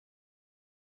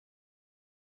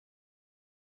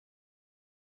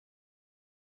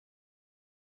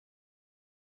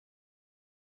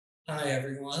Hi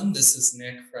everyone, this is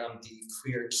Nick from the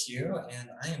Queer Q, and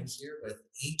I am here with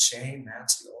H.A.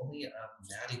 Mattioli of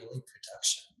Mattioli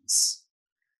Productions.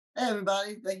 Hey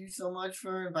everybody, thank you so much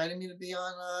for inviting me to be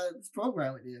on this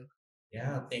program with you.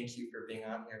 Yeah, thank you for being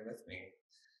on here with me.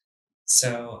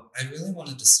 So, I really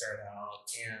wanted to start out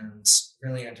and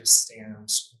really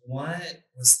understand what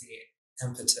was the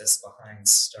impetus behind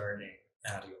starting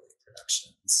Mattioli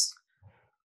Productions.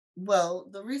 Well,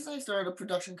 the reason I started a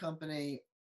production company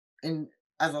in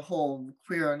as a whole,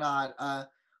 queer or not,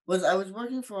 was I was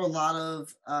working for a lot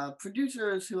of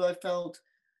producers who I felt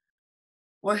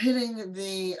were hitting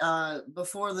the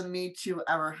before the Me Too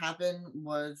ever happened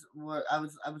was where I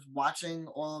was watching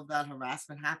all of that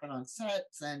harassment happen on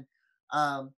sets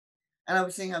um and I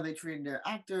was seeing how they treated their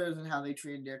actors and how they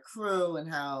treated their crew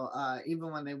and how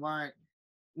even when they weren't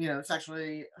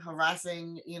sexually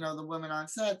harassing, the women on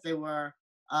set. They were,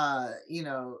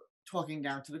 talking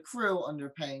down to the crew,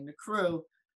 underpaying the crew.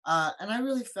 And I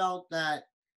really felt that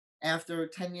after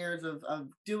 10 years of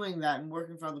doing that and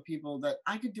working for other people, that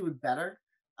I could do it better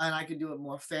and I could do it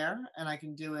more fair and I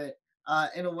can do it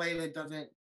in a way that doesn't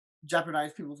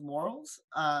jeopardize people's morals.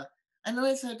 And then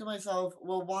I said to myself,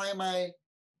 well,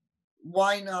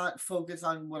 why not focus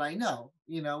on what I know,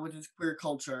 which is queer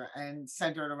culture and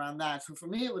centered around that. So for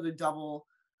me, it was a double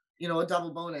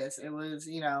bonus. It was,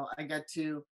 I get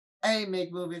to A,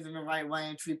 make movies in the right way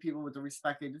and treat people with the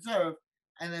respect they deserve.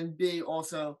 And then B,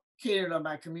 also cater to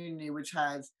my community, which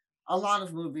has a lot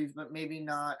of movies, but maybe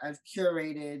not as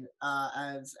curated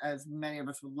as many of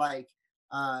us would like.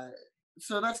 Uh,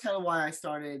 so that's kind of why I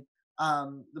started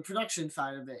the production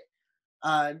side of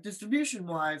it. Distribution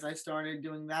wise, I started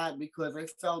doing that because I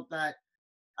felt that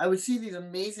I would see these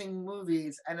amazing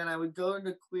movies, and then I would go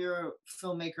into queer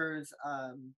filmmakers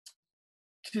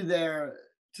to their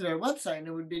to their website, and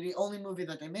it would be the only movie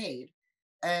that they made,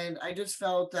 and I just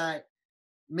felt that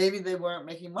maybe they weren't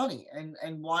making money, and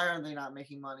why are they not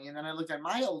making money? And then I looked at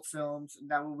my old films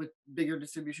that were with bigger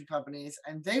distribution companies,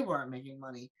 and they weren't making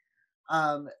money.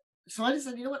 Um, so I just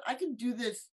said, you know what, I can do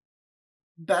this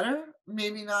better.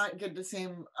 Maybe not get the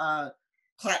same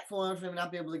platforms, maybe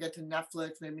not be able to get to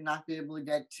Netflix, maybe not be able to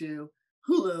get to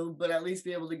Hulu, but at least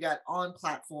be able to get on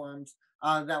platforms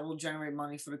that will generate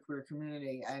money for the queer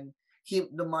community and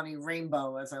keep the money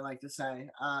rainbow, as I like to say.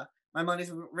 My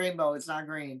money's rainbow, it's not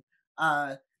green.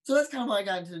 So that's kind of why I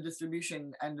got into the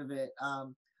distribution end of it.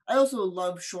 I also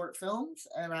love short films,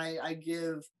 and I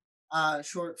give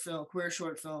queer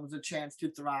short films a chance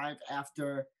to thrive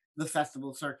after the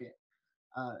festival circuit.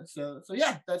 So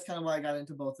yeah, that's kind of why I got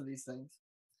into both of these things.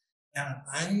 Yeah,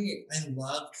 I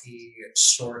love the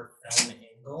short film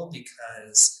angle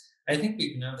because I think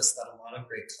we've noticed that a lot of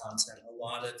great content, a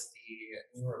lot of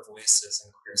the newer voices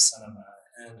in queer cinema,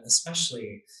 and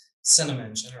especially cinema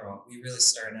in general, we really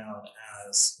start out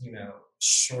as,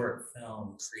 short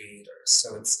film creators.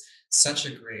 So it's such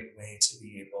a great way to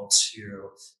be able to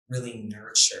really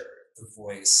nurture the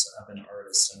voice of an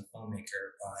artist and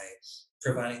filmmaker by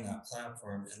providing that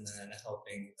platform and then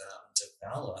helping them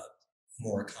develop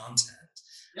more content.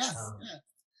 Yes, Um, yeah.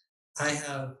 I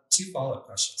have two follow-up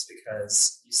questions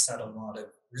because you said a lot of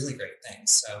really great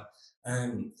things. So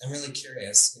I'm really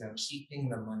curious, keeping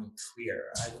the money queer,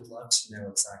 I would love to know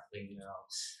exactly,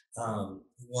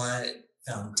 what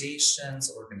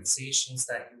foundations, organizations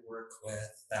that you work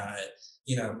with that,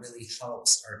 really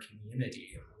helps our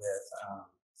community with,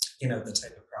 the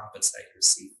type of profits that you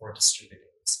receive for distributing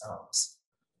themselves.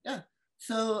 Yeah.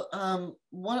 So,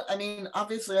 what I mean,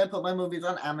 obviously, I put my movies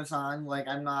on Amazon. Like,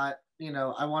 I'm not,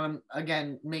 I want to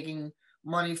again making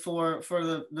money for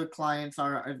the clients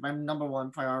are my number one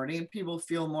priority, and people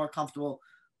feel more comfortable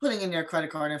putting in their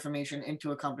credit card information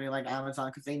into a company like Amazon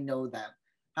because they know them.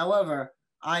 However,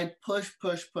 I push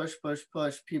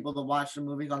people to watch the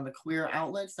movies on the queer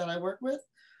outlets that I work with.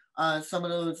 Some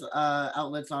of those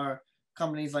outlets are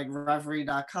companies like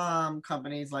Reverie.com,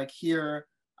 companies like Here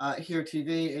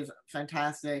TV is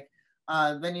fantastic.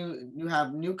 Then you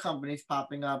have new companies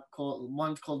popping up.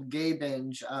 One's called Gay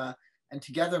Binge and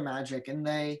Together Magic, and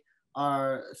they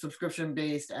are subscription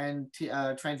based and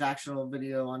transactional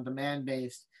video on demand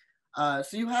based. So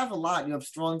you have a lot. You have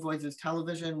Strong Voices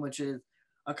Television, which is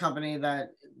a company that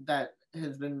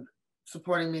has been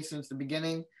supporting me since the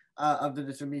beginning of the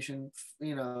distribution,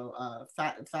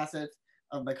 facets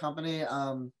of the company.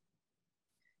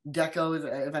 Deco is,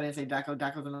 if I didn't say Deco,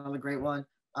 Deco's another great one.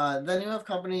 Then you have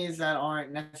companies that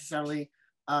aren't necessarily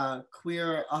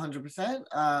queer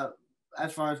 100%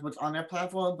 as far as what's on their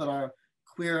platform, but are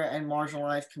queer and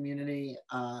marginalized community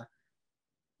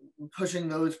pushing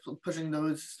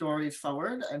those stories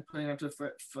forward and putting them to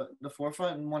the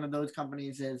forefront. And one of those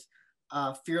companies is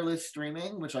Fearless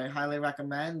Streaming, which I highly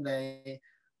recommend. They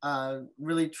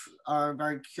really are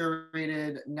very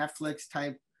curated Netflix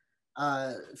type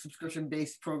subscription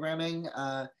based programming.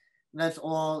 That's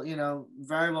all,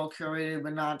 very well curated,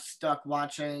 but not stuck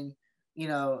watching.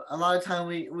 A lot of time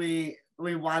we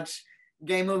watch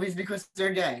gay movies because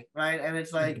they're gay, right? And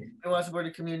it's like Mhm. we want to support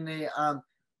the community.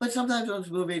 But sometimes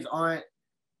those movies aren't,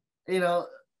 you know,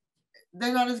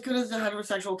 they're not as good as the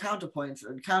heterosexual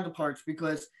counterparts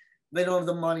because they don't have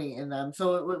the money in them.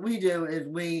 So what we do is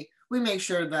we make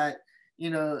sure that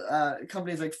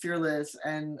companies like Fearless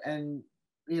and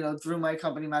through my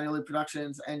company Magnolia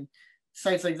Productions and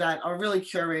sites like that are really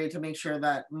curated to make sure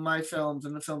that my films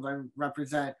and the films I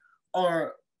represent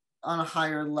are on a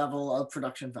higher level of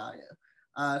production value.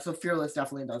 So Fearless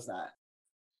definitely does that.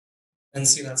 And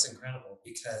see, that's incredible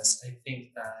because I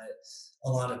think that a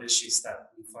lot of issues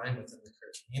that we find within the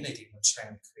queer community when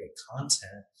trying to create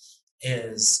content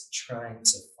is trying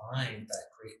to find that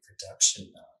great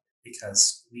production value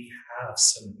because we have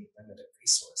so many limited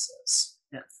resources.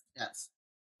 Yes, yes.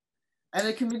 And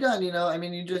it can be done. I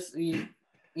mean,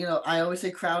 I always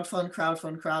say crowdfund,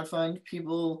 crowdfund, crowdfund.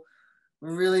 People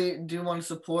really do want to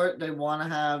support. They want to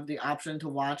have the option to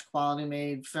watch quality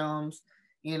made films.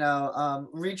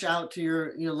 Reach out to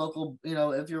your local.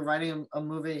 If you're writing a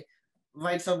movie,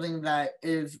 write something that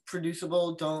is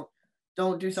producible.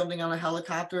 Don't do something on a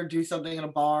helicopter. Do something in a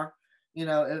bar.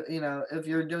 If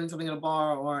you're doing something in a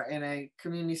bar or in a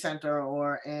community center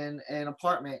or in an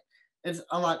apartment, it's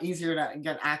a lot easier to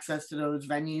get access to those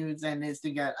venues than it is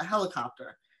to get a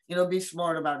helicopter. Be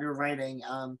smart about your writing.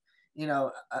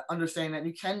 Understanding that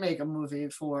you can make a movie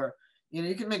for,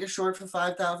 you can make a short for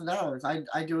 $5,000.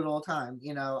 I do it all the time.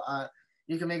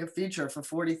 You can make a feature for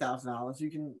 $40,000.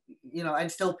 You can,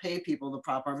 and still pay people the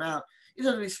proper amount. You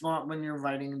have to be smart when you're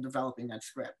writing and developing that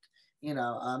script.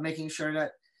 Making sure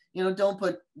that don't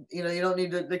put, you don't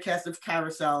need the cast of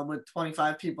Carousel with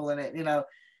 25 people in it.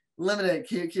 Limit it,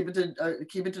 keep it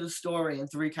to the story and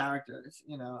three characters,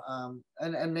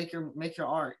 and make your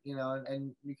art,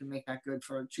 and you can make that good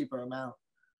for a cheaper amount.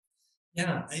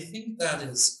 Yeah, I think that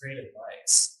is great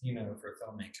advice, for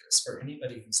filmmakers, for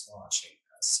anybody who's watching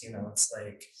this. It's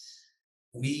like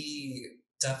we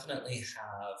definitely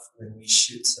have when we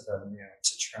shoot to the moon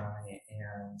to try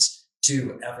and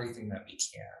do everything that we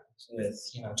can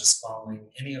with just following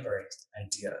any of our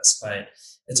ideas, but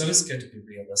it's always good to be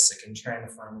realistic and trying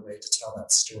to find a way to tell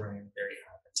that story in a very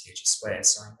advantageous way.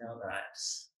 So I know that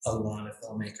a lot of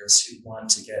filmmakers who want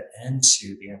to get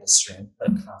into the industry and put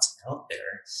content out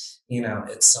there,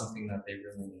 it's something that they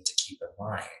really need to keep in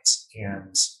mind.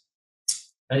 And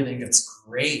I think it's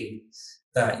great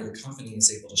that your company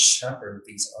is able to shepherd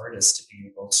these artists to be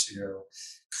able to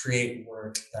create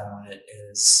work that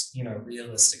is,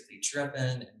 realistically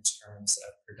driven in terms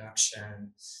of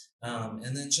production.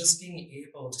 And then just being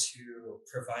able to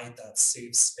provide that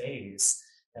safe space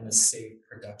and a safe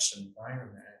production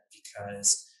environment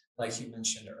because like you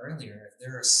mentioned earlier,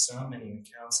 there are so many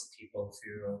accounts of people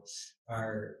who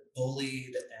are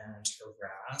bullied and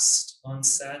harassed on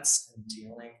sets and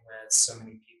dealing with so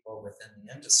many people within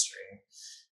the industry.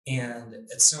 And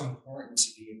it's so important to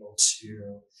be able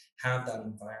to have that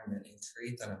environment and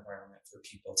create that environment for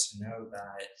people to know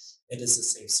that it is a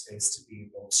safe space to be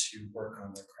able to work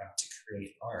on their craft to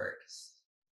create art.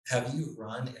 Have you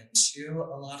run into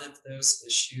a lot of those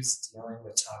issues dealing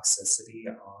with toxicity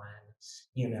on,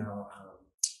 you know, um,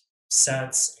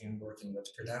 sets and working with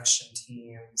production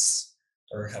teams,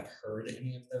 or have heard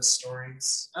any of those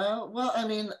stories? Well, I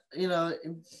mean,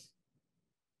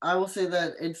 I will say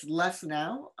that it's less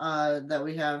now, that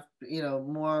we have,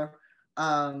 more,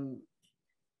 um,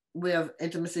 we have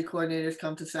intimacy coordinators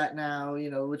come to set now,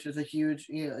 which is a huge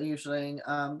thing.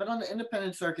 But on the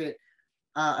independent circuit,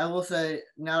 I will say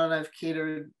now that I've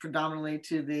catered predominantly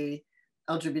to the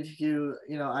LGBTQ,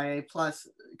 IA plus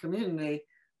community,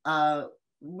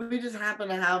 we just happen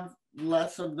to have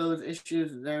less of those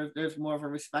issues. There's more of a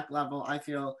respect level I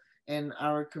feel in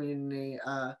our community.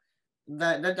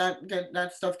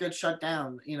 That stuff gets shut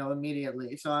down,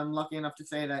 immediately. So I'm lucky enough to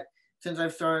say that since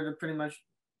I've started to pretty much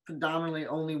predominantly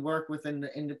only work within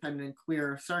the independent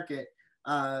queer circuit,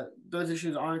 those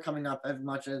issues aren't coming up as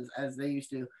much as they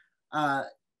used to. Uh,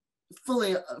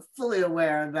 fully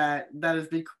aware that that is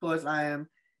because I am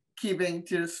keeping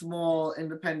to small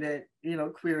independent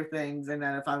queer things, and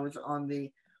that if I was on the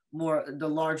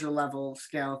larger level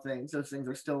scale things, those things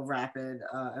are still rapid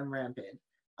and rampant.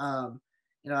 Um,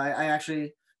 I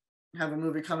actually have a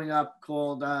movie coming up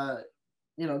called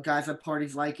Guys at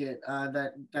Parties Like It,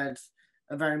 that's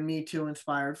a very Me Too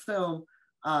inspired film,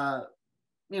 uh,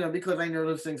 because I know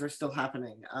those things are still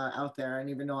happening out there, and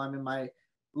even though I'm in my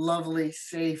lovely,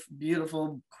 safe,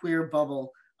 beautiful queer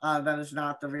bubble, that is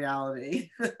not the reality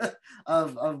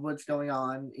of what's going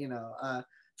on.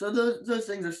 So those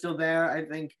things are still there. I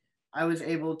think I was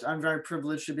able to. I'm very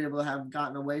privileged to be able to have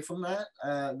gotten away from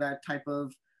that type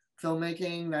of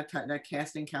filmmaking, that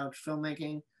casting couch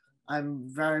filmmaking. I'm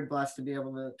very blessed to be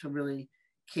able to really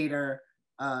cater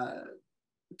uh,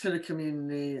 to the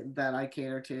community that I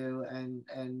cater to,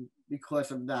 and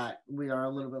because of that, we are a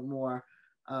little bit more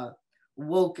uh,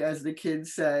 woke, as the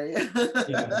kids say,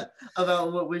 Yeah.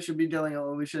 about what we should be doing and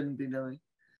what we shouldn't be doing.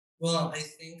 Well, I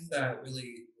think that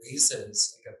really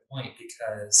raises a good point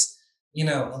because, a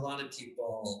lot of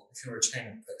people who are trying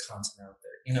to put content out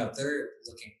there, they're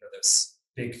looking for those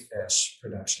big fish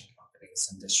production companies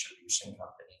and distribution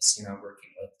companies, working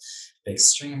with big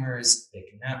streamers, big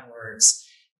networks.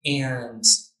 And,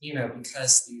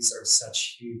 because these are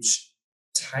such huge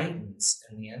titans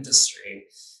in the industry,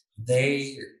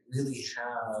 they really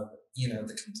have,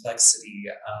 the complexity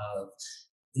of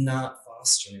not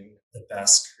fostering the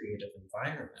best creative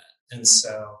environment. And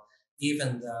so,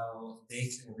 even though they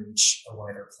can reach a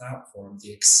wider platform,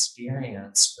 the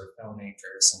experience for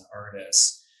filmmakers and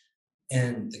artists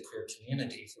in the queer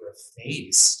community who have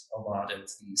faced a lot of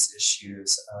these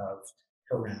issues of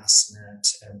harassment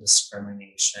and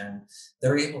discrimination,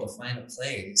 they're able to find a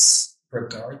place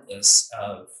regardless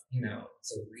of,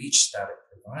 the reach that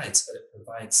it provides, but it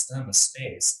provides them a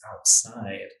space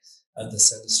outside of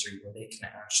this industry where they can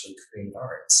actually create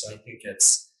art. So I think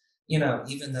it's,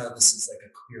 even though this is like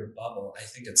a queer bubble, I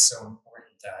think it's so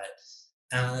important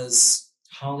that as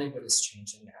Hollywood is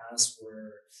changing, as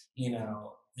we're,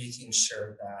 making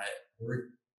sure that we're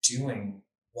doing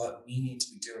what we need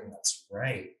to be doing that's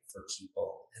right for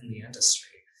people in the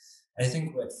industry. I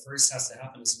think what first has to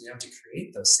happen is we have to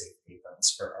create those safe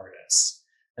havens for artists.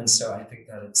 And so I think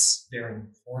that it's very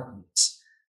important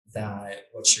that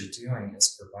what you're doing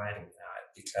is providing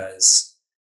that because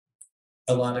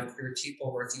a lot of queer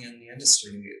people working in the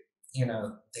industry, they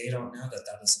don't know that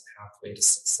that is a pathway to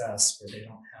success where they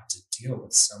don't have to deal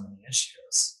with so many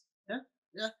issues. Yeah,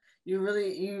 yeah. You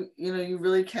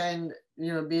really can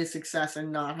be a success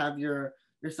and not have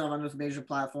yourself on those major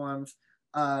platforms.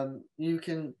 You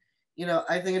can,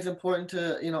 I think it's important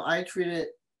to I treat it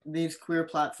these queer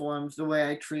platforms the way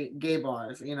I treat gay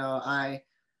bars.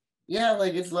 Yeah,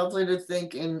 like it's lovely to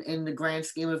think in the grand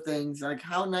scheme of things, like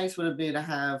how nice would it be to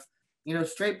have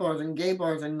straight bars and gay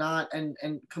bars and not and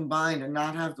combined and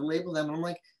not have to label them. And I'm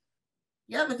like,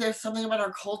 yeah, but there's something about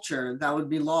our culture that would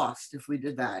be lost if we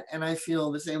did that. And I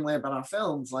feel the same way about our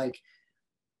films. Like,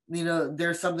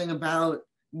 there's something about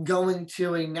going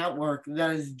to a network that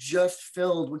is just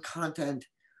filled with content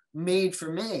made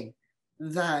for me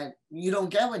that you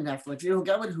don't get with Netflix, you don't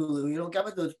get with Hulu, you don't get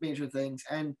with those major things.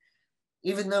 And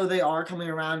even though they are coming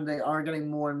around, they are getting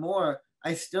more and more,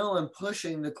 I still am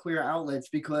pushing the queer outlets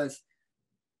because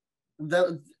they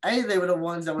were the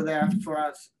ones that were there for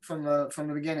us from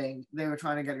the beginning. They were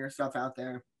trying to get your stuff out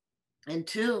there, and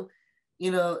two,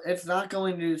 it's not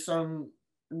going to some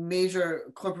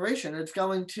major corporation. It's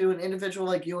going to an individual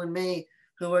like you and me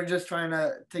who are just trying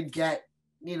to get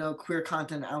queer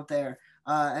content out there.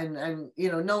 And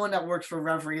no one that works for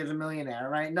Reverie is a millionaire,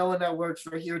 right? No one that works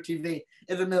for Hero TV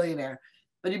is a millionaire,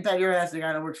 but you bet your ass the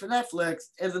guy that works for Netflix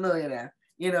is a millionaire.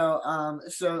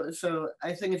 So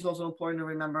I think it's also important to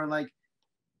remember, like,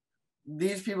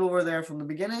 these people were there from the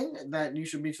beginning, that you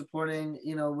should be supporting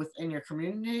within your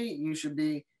community. You should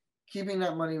be keeping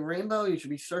that money rainbow, you should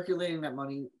be circulating that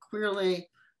money queerly.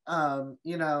 And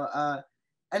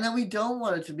then we don't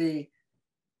want it to be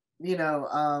you know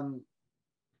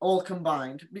all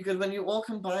combined, because when you all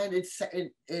combine,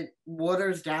 it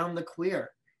waters down the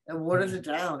queer. It waters it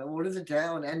down. It waters it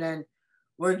down, and then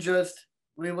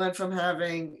we went from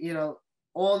having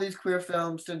all these queer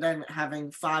films to then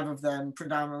having five of them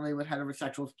predominantly with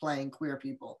heterosexuals playing queer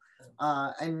people.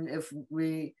 And if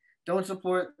we don't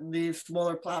support these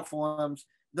smaller platforms,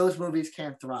 those movies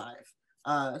can't thrive.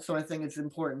 So I think it's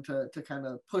important to kind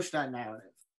of push that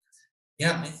narrative.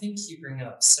 Yeah, I think you bring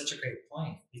up such a great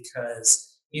point because,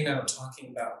 talking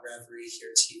about Reverie,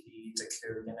 Here TV,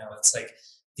 Deku, it's like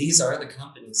these are the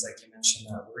companies, like you mentioned,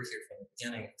 that were here from the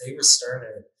beginning. They were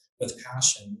started with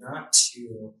passion, not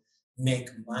to make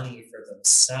money for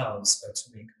themselves, but to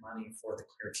make money for the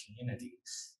queer community.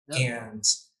 Yep. And,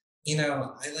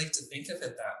 I like to think of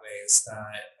it that way is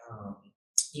that,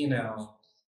 you know,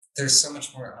 there's so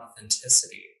much more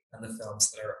authenticity in the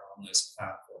films that are on those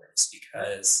platforms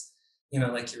because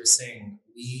like you were saying,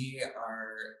 we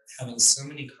are having so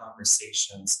many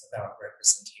conversations about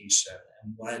representation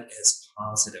and what is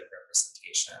positive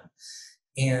representation.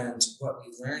 And what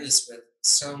we learn is with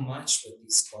so much with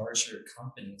these larger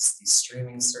companies, these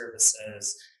streaming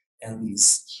services, and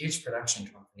these huge production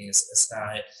companies is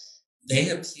that they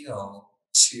appeal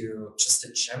to just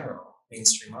a general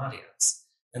mainstream audience.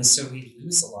 And so we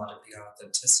lose a lot of the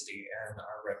authenticity and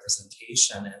our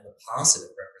representation and the positive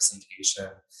representation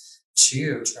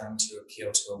to trying to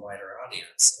appeal to a wider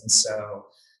audience. And so,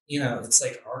 it's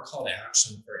like our call to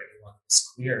action for anyone who's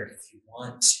queer, if you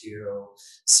want to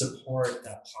support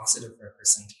that positive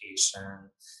representation,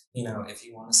 if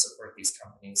you want to support these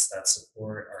companies that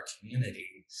support our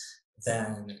community,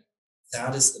 then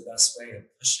that is the best way of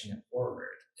pushing it forward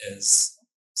is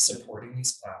supporting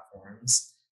these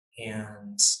platforms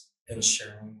and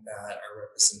ensuring that our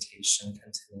representation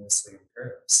continuously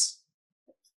improves.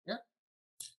 Yeah.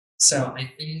 So I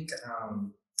think,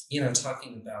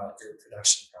 talking about your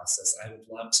production process, I would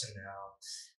love to know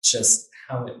just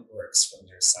how it works from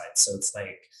your side. So it's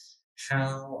like,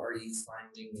 how are you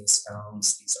finding these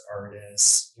films, these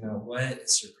artists? What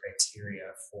is your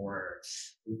criteria for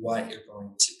what you're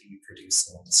going to be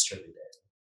producing and distributing?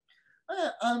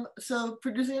 So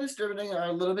producing and distributing are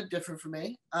a little bit different for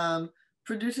me.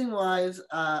 Producing wise,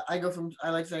 I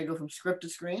like to say I go from script to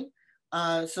screen.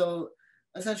 So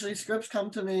essentially scripts come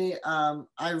to me.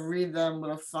 I read them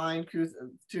with a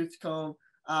tooth comb,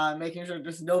 making sure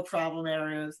there's no problem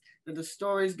areas, that the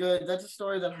story's good. That's a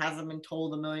story that hasn't been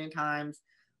told a million times.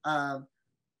 Um,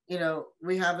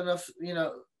 we have enough,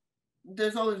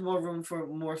 there's always more room for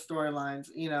more storylines.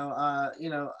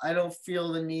 I don't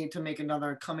feel the need to make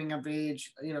another coming of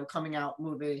age, coming out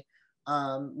movie.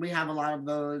 We have a lot of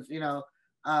those.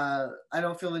 I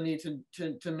don't feel the need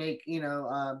to make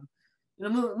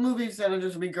movies that are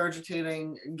just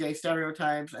regurgitating gay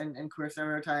stereotypes and queer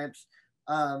stereotypes.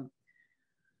 Um,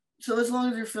 so as long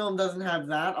as your film doesn't have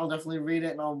that, I'll definitely read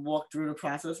it and I'll walk through the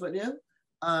process with you.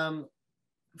 Um,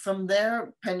 from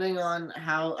there, depending on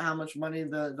how much money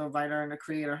the writer and the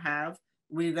creator have,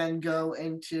 we then go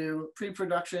into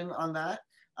pre-production on that,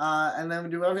 and then we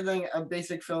do everything a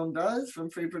basic film does from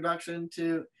pre-production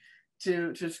to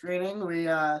screening. We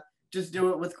just do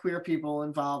it with queer people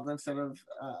involved instead of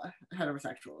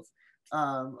heterosexuals.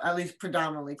 At least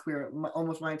predominantly queer.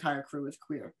 Almost my entire crew is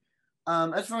queer.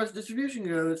 As far as distribution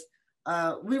goes,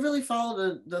 we really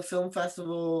follow the film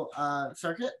festival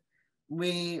circuit.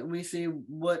 We see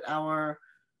what our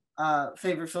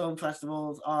favorite film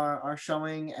festivals are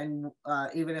showing, and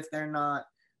even if they're not,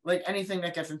 like anything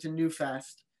that gets into New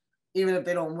Fest, even if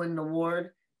they don't win an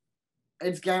award,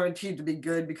 it's guaranteed to be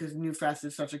good because New Fest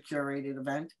is such a curated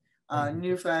event. Mhm.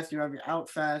 New Fest, you have your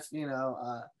Outfest,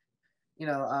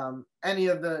 any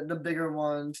of the bigger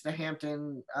ones, the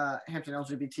Hampton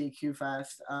LGBTQ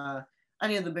Fest,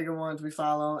 any of the bigger ones we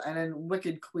follow, and then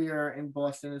Wicked Queer in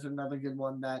Boston is another good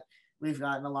one that we've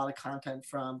gotten a lot of content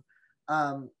from.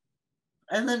 Um,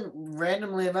 and then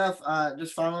randomly enough,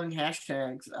 just following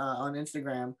hashtags on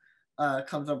Instagram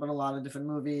comes up in a lot of different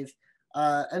movies,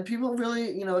 and people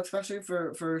really, especially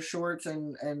for shorts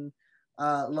and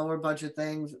lower budget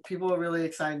things, people are really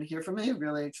excited to hear from me.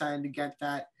 Really excited to get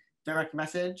that direct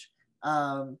message.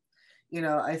 Um,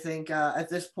 I think at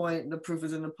this point the proof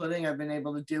is in the pudding. I've been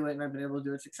able to do it, and I've been able to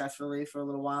do it successfully for a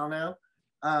little while now.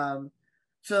 Um,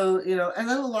 so and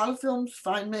then a lot of films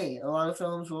find me. A lot of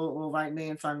films will write me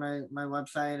and find my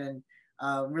website and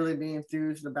really be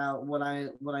enthused about what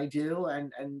I do,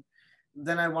 and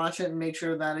then I watch it and make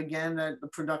sure that again that the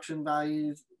production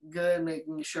value is good,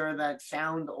 making sure that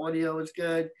sound audio is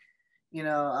good,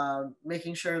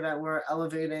 making sure that we're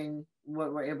elevating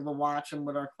what we're able to watch and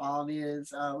what our quality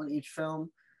is with each film.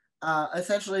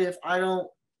 Essentially, if I don't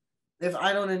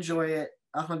enjoy it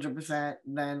 100%,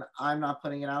 then I'm not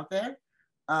putting it out there.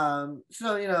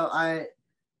 So you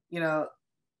know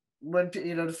when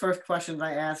the first questions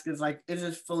I ask is like, is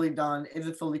it fully done? Is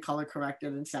it fully color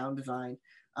corrected and sound designed?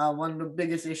 One of the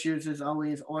biggest issues is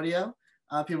always audio.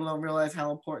 People don't realize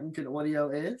how important good audio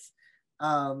is.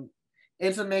 Um,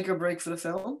 it's a make or break for the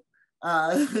film.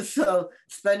 So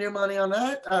spend your money on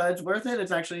that. It's worth it.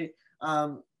 It's actually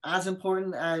as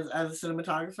important as a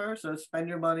cinematographer. So spend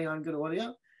your money on good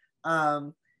audio.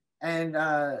 Um, and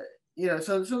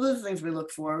so those are things we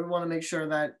look for. We want to make sure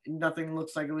that nothing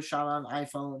looks like it was shot on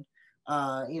iPhone.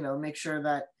 Make sure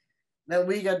that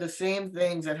we get the same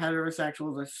things that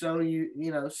heterosexuals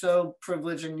are so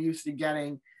privileged and used to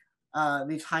getting,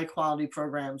 these high quality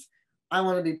programs. I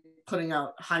want to be putting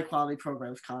out high quality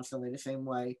programs constantly the same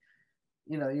way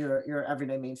your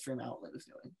everyday mainstream outlet is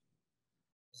doing.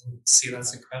 See,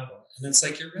 that's incredible. And it's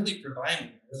like you're really providing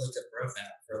a really good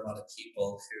roadmap for a lot of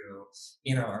people who,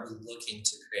 are looking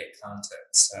to create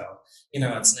content. So,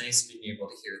 it's nice being able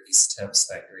to hear these tips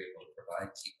that you're able to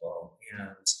provide people.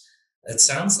 And it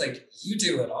sounds like you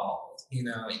do it all.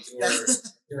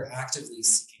 You're actively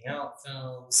seeking out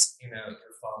films, you're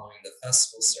following the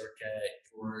festival circuit,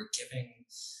 you're giving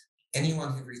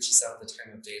anyone who reaches out the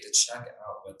time of day to check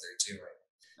out what they're doing.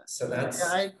 So Yeah,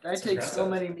 I that's take so impressive.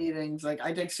 many meetings. Like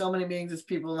I take so many meetings with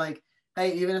people like,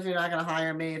 hey, even if you're not gonna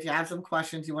hire me, if you have some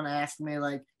questions you want to ask me,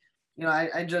 like,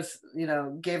 I just,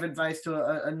 gave advice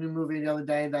to a new movie the other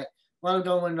day that wanted to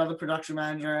go with another production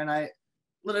manager, and I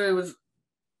literally was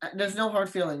there's no hard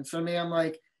feelings. For me, I'm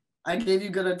like, I gave you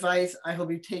good advice. I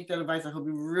hope you take that advice. I hope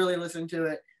you really listen to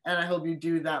it. And I hope you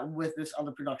do that with this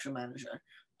other production manager.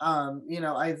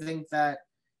 I think that,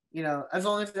 as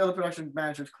long as the other production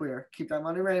manager is queer, keep that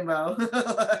money rainbow.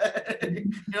 You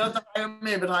don't have to hire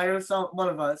me, but hire one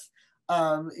of us.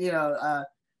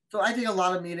 So I take a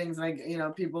lot of meetings,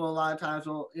 and people a lot of times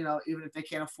will, even if they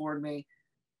can't afford me,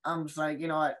 I'm just like,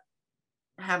 what,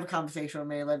 have a conversation with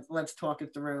me. Let's talk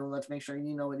it through. Let's make sure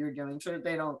you know what you're doing, so that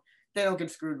they don't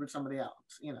get screwed with somebody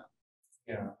else.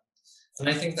 Yeah. And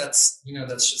I think that's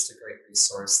just a great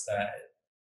resource that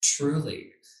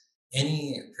truly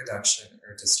any production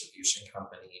or distribution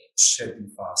company should be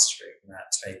fostering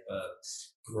that type of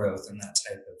growth and that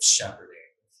type of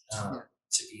shepherding Yeah.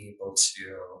 to be able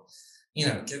to,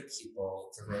 give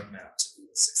people the roadmap to be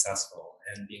successful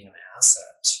and being an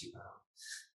asset to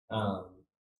them.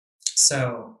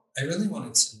 So I really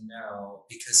wanted to know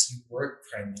because you work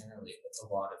primarily with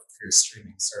a lot of career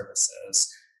streaming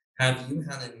services. Have you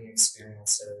had any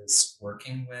experiences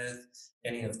working with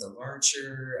any of the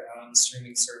larger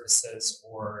streaming services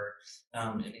or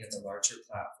any of the larger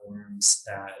platforms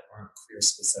that aren't queer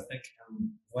specific?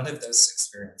 What have those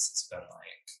experiences been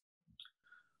like?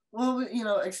 Well,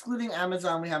 excluding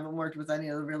Amazon, we haven't worked with any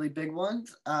of the really big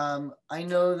ones. I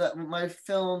know that my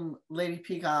film Lady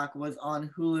Peacock was on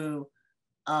Hulu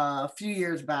a few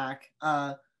years back.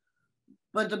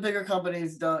 But the bigger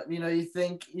companies don't. You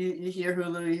think you hear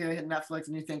Hulu, you hear Netflix,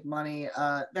 and you think money.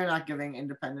 They're not giving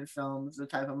independent films the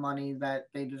type of money that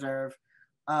they deserve.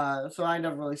 So I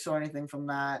never really saw anything from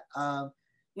that. So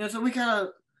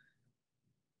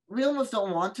we almost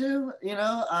don't want to.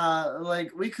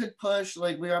 Like we could push,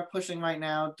 like we are pushing right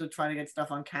now to try to get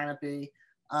stuff on Canopy,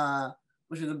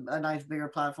 which is a nice bigger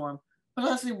platform. But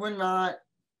honestly,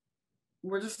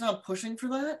 we're just not pushing for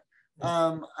that.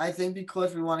 I think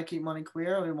because we want to keep money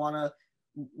queer, we want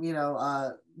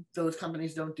to, those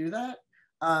companies don't do that.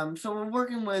 So we're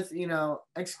working with,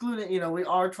 excluding, we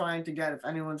are trying to get, if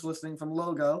anyone's listening from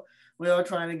Logo, we are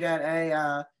trying to get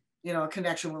a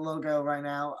connection with Logo right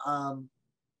now.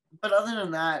 But other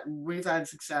than that, we've had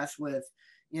success with,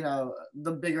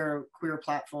 the bigger queer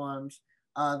platforms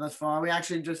thus far. We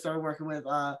actually just started working with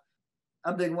a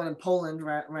big one in Poland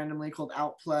randomly called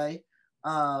Outplay.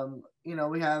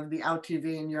 We have the Out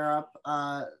TV in Europe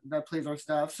that plays our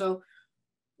stuff. So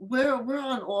we're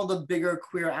on all the bigger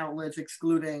queer outlets,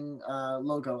 excluding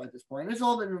Logo at this point. It's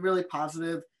all been really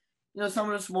positive.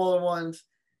 Some of the smaller ones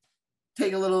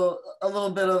take a little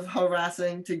bit of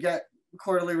harassing to get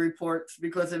quarterly reports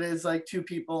because it is like two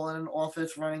people in an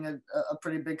office running a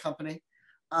pretty big company.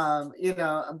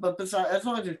 But besides, as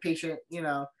long as you're patient,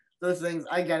 those things,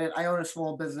 I get it. I own a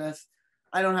small business.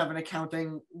 I don't have an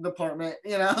accounting department,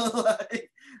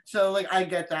 so like I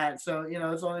get that. So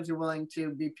as long as you're willing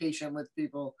to be patient with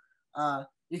people,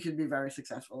 you can be very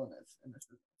successful in this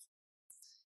business.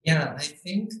 Yeah, I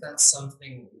think that's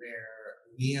something where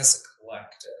we as a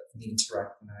collective need to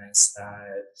recognize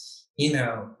that,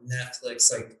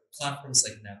 Netflix, like platforms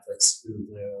like Netflix,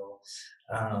 Hulu,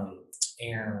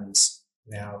 and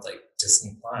now like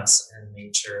Disney Plus and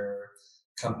major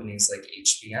companies like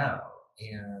HBO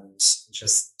and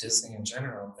just Disney in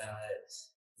general, that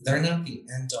they're not the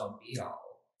end all be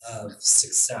all of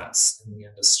success in the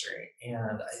industry.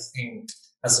 And I think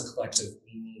as a collective,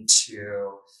 we need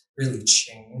to really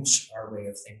change our way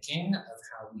of thinking of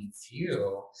how we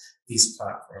view these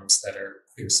platforms that are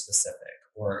queer specific,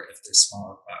 or if they're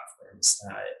smaller platforms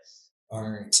that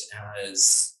aren't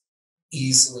as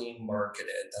easily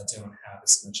marketed, that don't have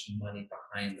as much money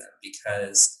behind them,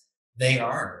 because they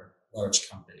are large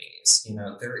companies.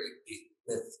 They're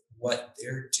with what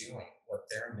they're doing, what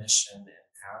their mission and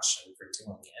passion for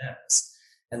doing is.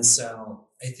 And so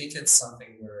I think it's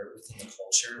something where within the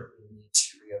culture we need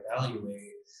to reevaluate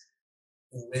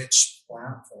which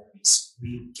platforms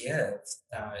we give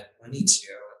that money to,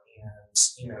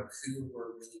 and who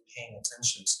we're really paying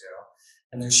attention to.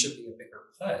 And there should be a bigger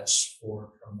push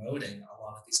for promoting a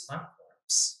lot of these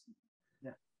platforms.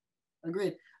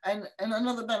 Agreed. And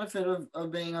another benefit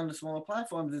of being on the smaller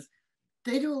platforms is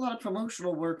they do a lot of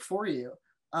promotional work for you.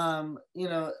 You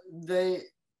know, they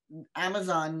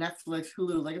Amazon, Netflix,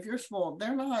 Hulu, like if you're small,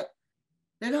 they're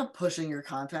not pushing your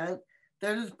content.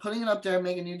 They're just putting it up there,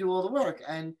 making you do all the work.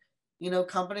 And you know,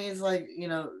 companies like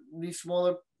these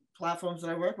smaller platforms that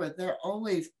I work with, they're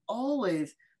always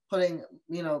putting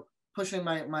pushing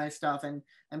my stuff and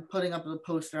putting up the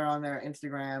poster on their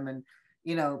Instagram and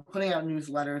putting out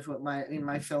newsletters with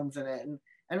my films in it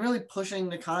and really pushing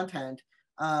the content.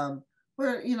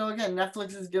 Where again,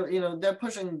 Netflix is doing they're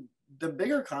pushing the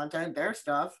bigger content, their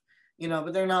stuff,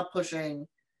 but they're not pushing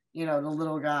the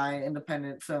little guy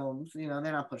independent films. They're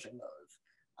not pushing those.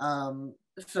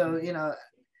 So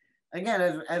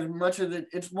again, as much as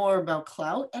it's more about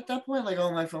clout at that point. Like,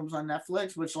 oh, my film's on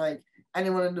Netflix, which like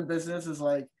anyone in the business is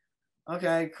like,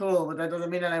 okay, cool, but that doesn't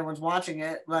mean that anyone's watching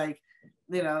it. Like,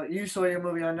 you saw your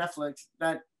movie on Netflix.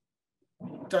 That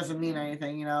doesn't mean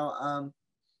anything.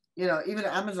 Even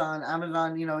Amazon.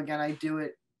 Again, I do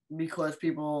it because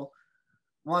people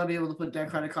want to be able to put their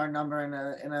credit card number in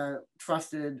a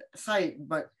trusted site.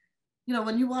 But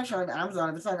when you watch on Amazon,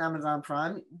 if it's on Amazon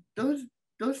Prime, those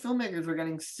filmmakers were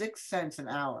getting 6 cents an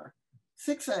hour,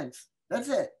 6 cents. That's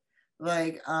it.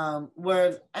 Like,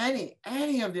 whereas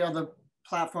any of the other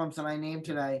platforms that I named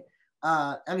today,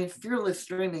 I mean, Fearless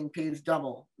Streaming pays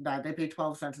double that. They pay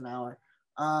 12 cents an hour,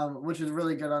 which is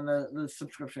really good on the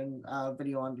subscription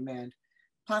video on demand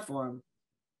platform.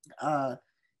 Uh,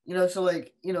 so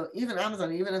like, even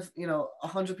Amazon, even if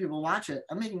 100 people watch it,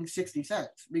 I'm making 60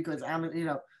 cents because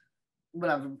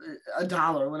whatever, a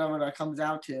dollar, whatever that comes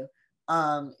out to.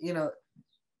 Um, you know,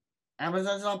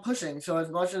 Amazon's not pushing. So as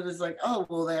much as it's like, oh,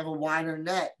 well, they have a wider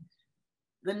net.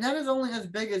 The net is only as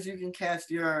big as you can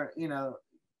cast your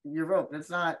rope. It's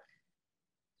not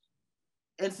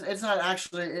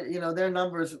actually, their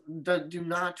numbers do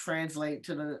not translate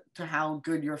to how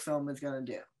good your film is going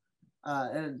to do.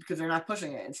 Because they're not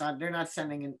pushing it. They're not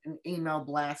sending an email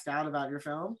blast out about your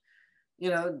film.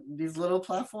 These little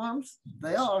platforms,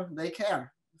 they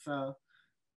care. So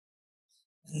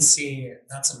And see,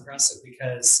 that's impressive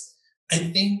because I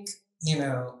think,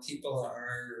 people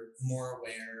are more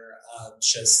aware of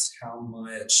just how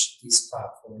much these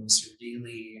platforms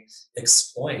really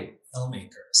exploit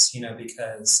filmmakers,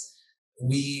 because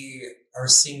we are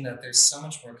seeing that there's so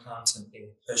much more content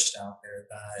being pushed out there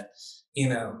that,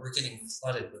 we're getting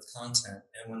flooded with content.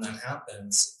 And when that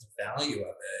happens, the value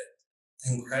of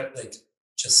it like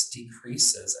just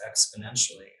decreases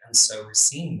exponentially. And so we're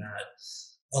seeing that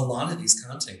a lot of these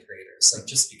content creators, like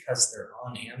just because they're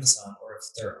on Amazon or if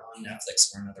they're on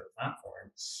Netflix or another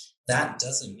platform, that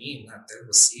doesn't mean that they're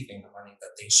receiving the money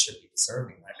that they should be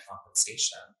deserving, that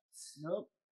compensation. nope.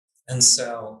 And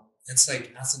so it's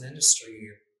like, as an industry,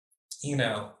 you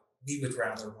know, we would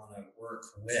rather want to work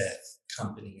with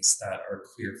companies that are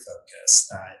queer focused,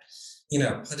 that,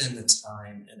 put in the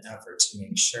time and effort to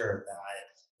make sure that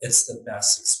it's the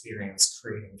best experience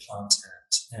creating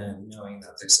content and knowing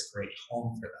that there's a great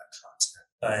home for that content.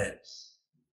 But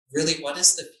really, what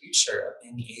is the future of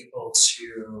being able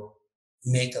to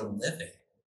make a living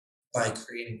by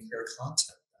creating queer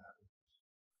content then,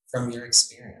 from your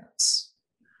experience?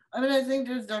 I mean, I think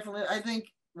there's definitely. I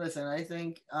think. Listen, I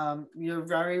think you're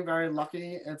very, very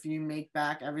lucky if you make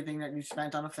back everything that you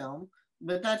spent on a film.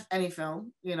 But that's any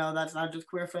film. That's not just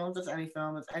queer films. That's any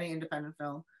film. That's any independent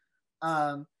film.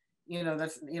 Um,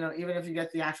 that's even if you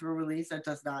get the actual release, that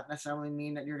does not necessarily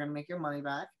mean that you're going to make your money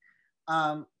back.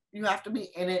 You have to be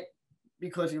in it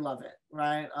because you love it,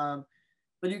 right?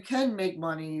 But you can make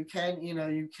money. You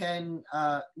can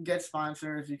get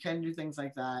sponsors. You can do things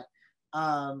like that.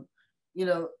 Um, you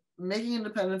know, Making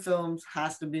independent films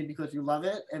has to be because you love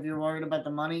it. If you're worried about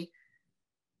the money,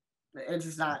 it's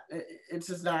just not. It's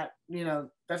just not.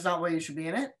 That's not why you should be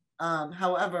in it.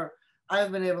 However,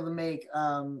 I've been able to make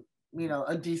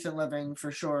a decent living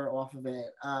for sure off of it.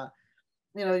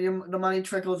 The money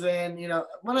trickles in.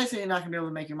 When I say you're not gonna be able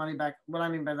to make your money back, what I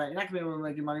mean by that, you're not gonna be able to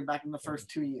make your money back in the first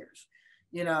 2 years.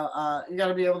 You got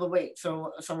to be able to wait.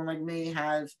 So someone like me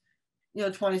has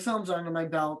 20 films under my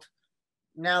belt.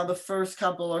 Now the first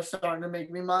couple are starting to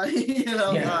make me money.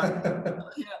 Yeah.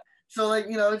 Yeah. So like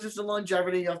it's just a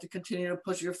longevity. You have to continue to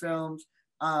push your films.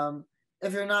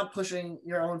 If you're not pushing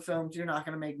your own films, you're not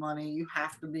going to make money. You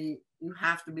have to be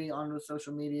on the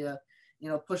social media,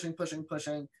 pushing, pushing,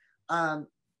 pushing. Um,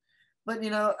 but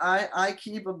I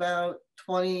keep about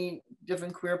 20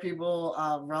 different queer people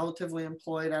relatively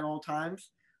employed at all times.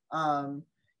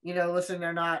 Listen,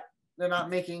 they're not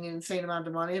making an insane amount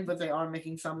of money, but they are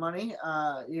making some money.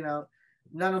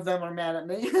 None of them are mad at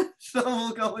me, so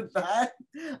we'll go with that.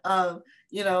 And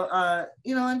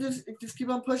just keep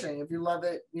on pushing. If you love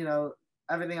it,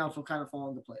 everything else will kind of fall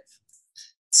into place.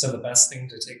 So the best thing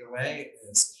to take away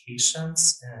is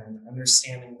patience and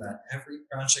understanding that every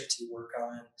project you work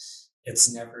on,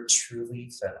 it's never truly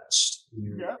finished.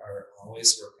 You Yeah. are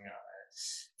always working on it.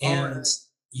 And Oh,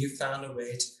 you found a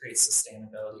way to create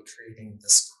sustainability, creating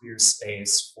this queer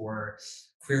space for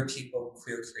queer people,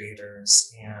 queer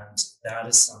creators. And that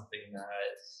is something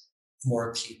that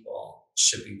more people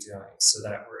should be doing so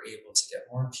that we're able to get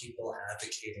more people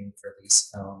advocating for these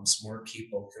films, more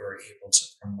people who are able to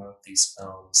promote these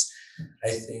films.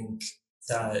 I think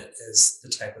that is the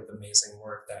type of amazing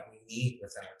work that we need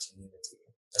within our community,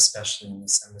 especially in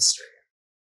this industry.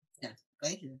 yeah.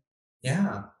 Thank you.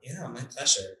 Yeah, yeah, my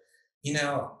pleasure.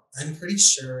 I'm pretty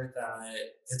sure that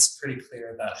it's pretty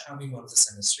clear that how we want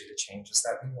this industry to change is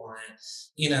that we want,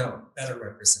 better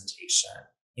representation,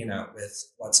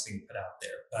 with what's being put out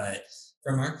there. But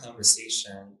from our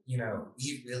conversation,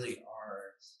 we really are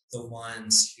the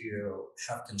ones who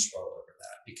have control over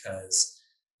that because,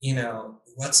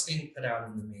 what's being put out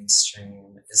in the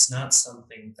mainstream is not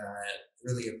something that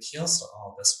really appeals to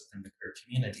all of us within the queer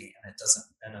community and it doesn't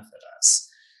benefit us.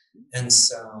 And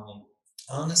so,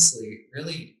 honestly,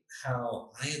 really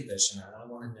how I envision it, I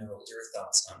want to know your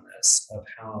thoughts on this of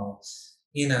how,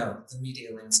 the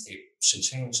media landscape should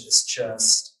change is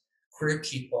just queer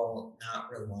people not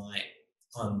relying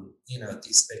on,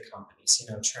 these big companies,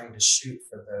 trying to shoot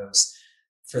for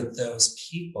those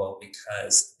people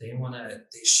because they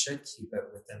should keep it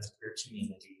within the queer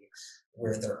community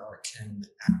where their art can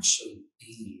actually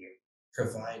be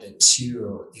provided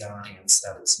to the audience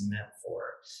that it's meant for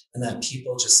and that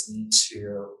people just need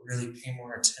to really pay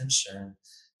more attention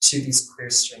to these queer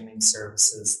streaming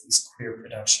services, these queer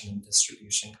production and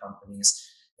distribution companies,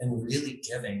 and really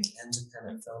giving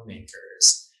independent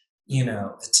filmmakers,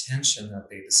 attention that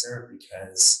they deserve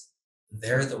because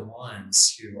they're the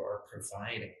ones who are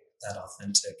providing that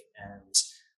authentic and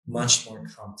much more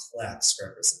complex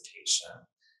representation.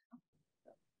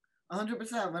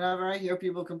 100%. Whenever I hear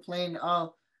people complain,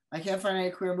 oh, I can't find any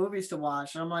queer movies to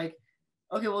watch, I'm like,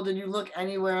 okay, well, did you look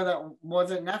anywhere that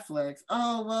wasn't Netflix?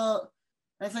 Oh, well,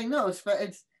 it's like, no,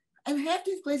 and half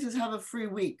these places have a free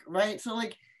week, right? So,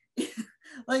 like,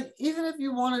 like, even if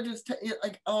you want to just,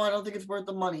 like, oh, I don't think it's worth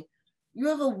the money, you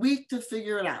have a week to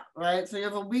figure it out, right? So, you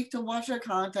have a week to watch their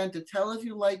content, to tell if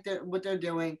you liked it, what they're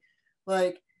doing.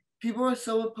 Like, people are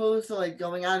so opposed to, like,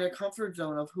 going out of their comfort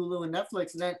zone of Hulu and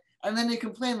Netflix, and then they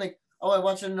complain, like, oh, I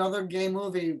watched another gay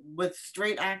movie with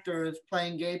straight actors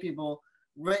playing gay people,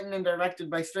 written and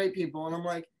directed by straight people. And I'm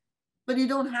like, but you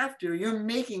don't have to. You're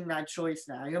making that choice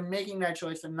now. You're making that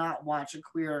choice to not watch a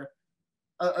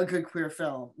good queer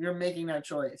film. You're making that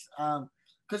choice.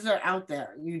 Because they're out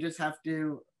there. You just have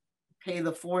to pay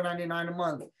the $4.99 a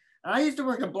month. And I used to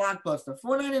work at Blockbuster.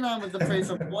 $4.99 was the price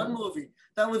of one movie.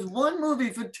 That was one movie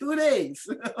for 2 days.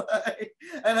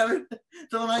 and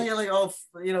so when I hear like, oh,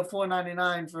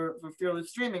 $4.99 for fearless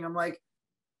streaming, I'm like,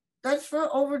 that's for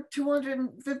over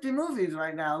 250 movies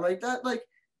right now. Like that, like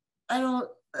I don't,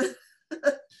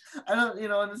 I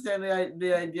don't, understand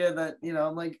the idea that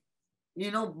I'm like,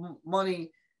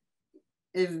 money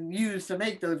is used to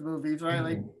make those movies, right?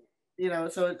 Like,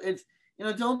 Mhm. so it's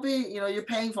don't be, you're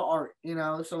paying for art,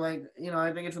 so like,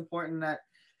 I think it's important that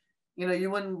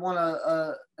you wouldn't want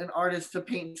an artist to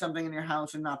paint something in your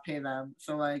house and not pay them.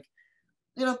 So like,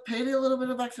 pay a little bit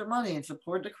of extra money and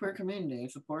support the queer community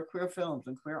and support queer films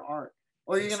and queer art.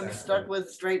 Or you're gonna be Exactly. stuck with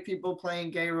straight people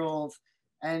playing gay roles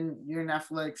and your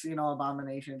Netflix,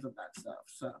 abominations of that stuff.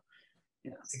 So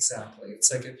yeah, Exactly.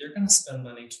 It's like if you're going to spend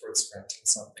money towards renting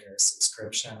something or a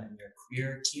subscription and you're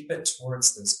queer, keep it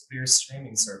towards those queer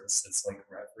streaming services like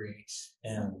Reverie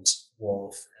and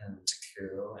Wolf and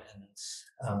Taku.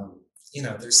 And,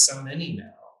 there's so many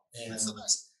now. And,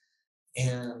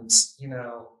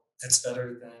 it's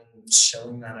better than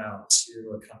shilling that out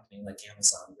to a company like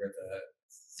Amazon where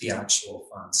the actual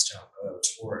funds don't go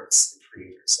towards the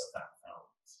creators of that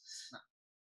film.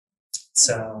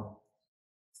 So,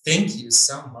 thank you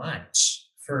so much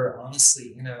for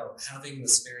honestly, having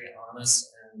this very honest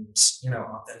and,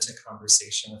 authentic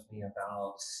conversation with me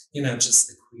about, just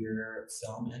the queer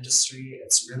film industry.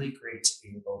 It's really great to be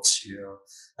able to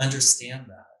understand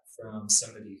that from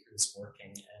somebody who's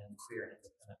working in queer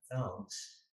independent film.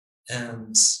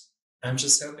 And I'm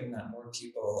just hoping that more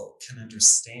people can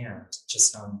understand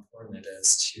just how important it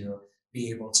is to be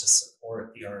able to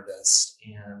support the artists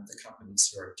and the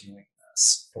companies who are doing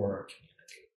this for our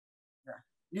community. yeah.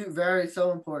 You very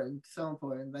so important, so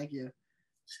important. Thank you.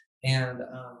 And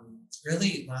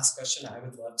really, last question, I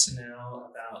would love to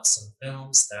know about some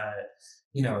films that,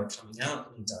 are coming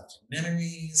out, any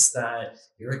documentaries that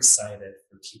you're excited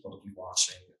for people to be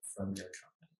watching from your company.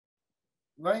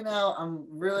 Right now, I'm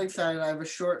really excited. I have a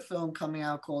short film coming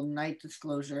out called Night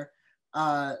Disclosure.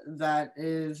 That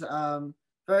is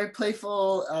very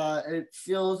playful. It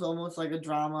feels almost like a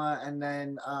drama, and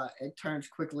then it turns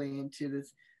quickly into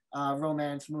this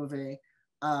romance movie.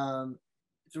 Um,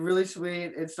 it's really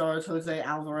sweet. It stars Jose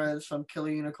Alvarez from Killer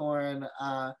Unicorn.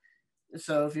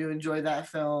 So if you enjoy that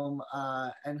film,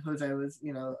 and Jose was,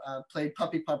 played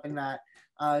Puppy Pup in that,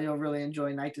 you'll really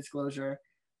enjoy Night Disclosure.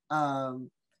 Um,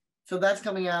 so that's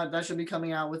coming out. That should be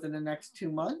coming out within the next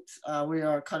 2 months. We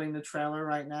are cutting the trailer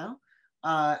right now.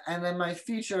 And then my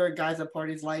feature, Guys at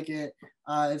Parties Like It,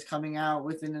 is coming out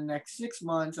within the next 6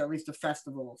 months, at least the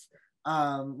festivals.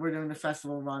 We're doing the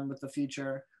festival run with the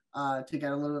feature to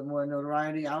get a little bit more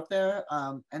notoriety out there.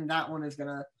 And that one is,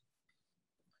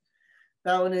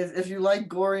 if you like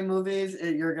gory movies,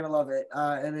 you're gonna love it.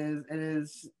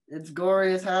 It's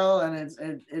gory as hell, and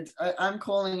I'm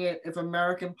calling it if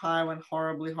American Pie went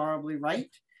horribly, horribly right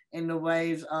in the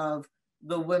ways of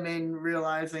the women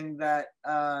realizing that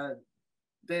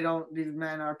they don't these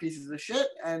men are pieces of shit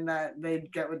and that they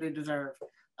get what they deserve.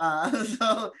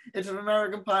 So it's if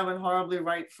American Pie went horribly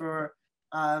right for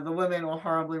the women or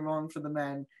horribly wrong for the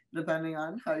men, depending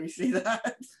on how you see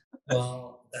that.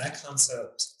 Well, that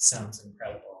concept sounds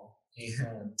incredible.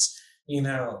 And,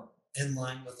 in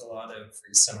line with a lot of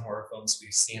recent horror films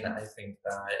we've seen, I think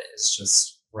that is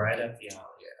just right up the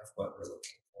alley of what we're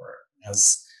looking for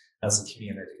as a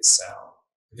community. So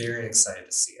very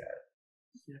excited to see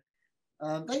it.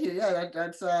 Thank you. Yeah,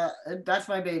 that's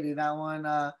my baby. That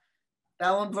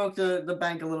one broke the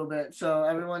bank a little bit. So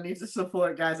everyone needs to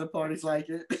support Guys at Parties Like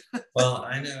It. Well,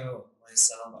 I know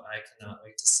myself, I cannot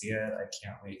wait to see it. I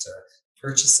can't wait to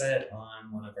purchase it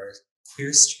on one of our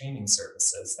queer streaming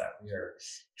services that we are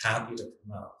happy to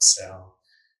promote. So,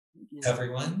 Yeah.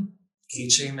 everyone,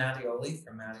 AJ Mattioli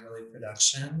from Mattioli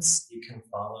Productions. You can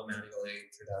follow Mattioli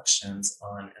Productions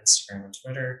on Instagram and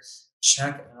Twitter.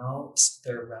 Check out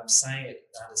their website.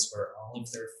 That is where all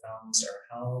of their films are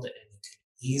held, and you can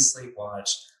easily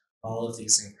watch all of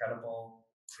these incredible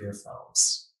queer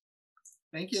films.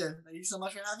 Thank you. Thank you so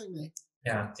much for having me.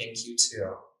 Yeah, thank you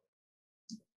too.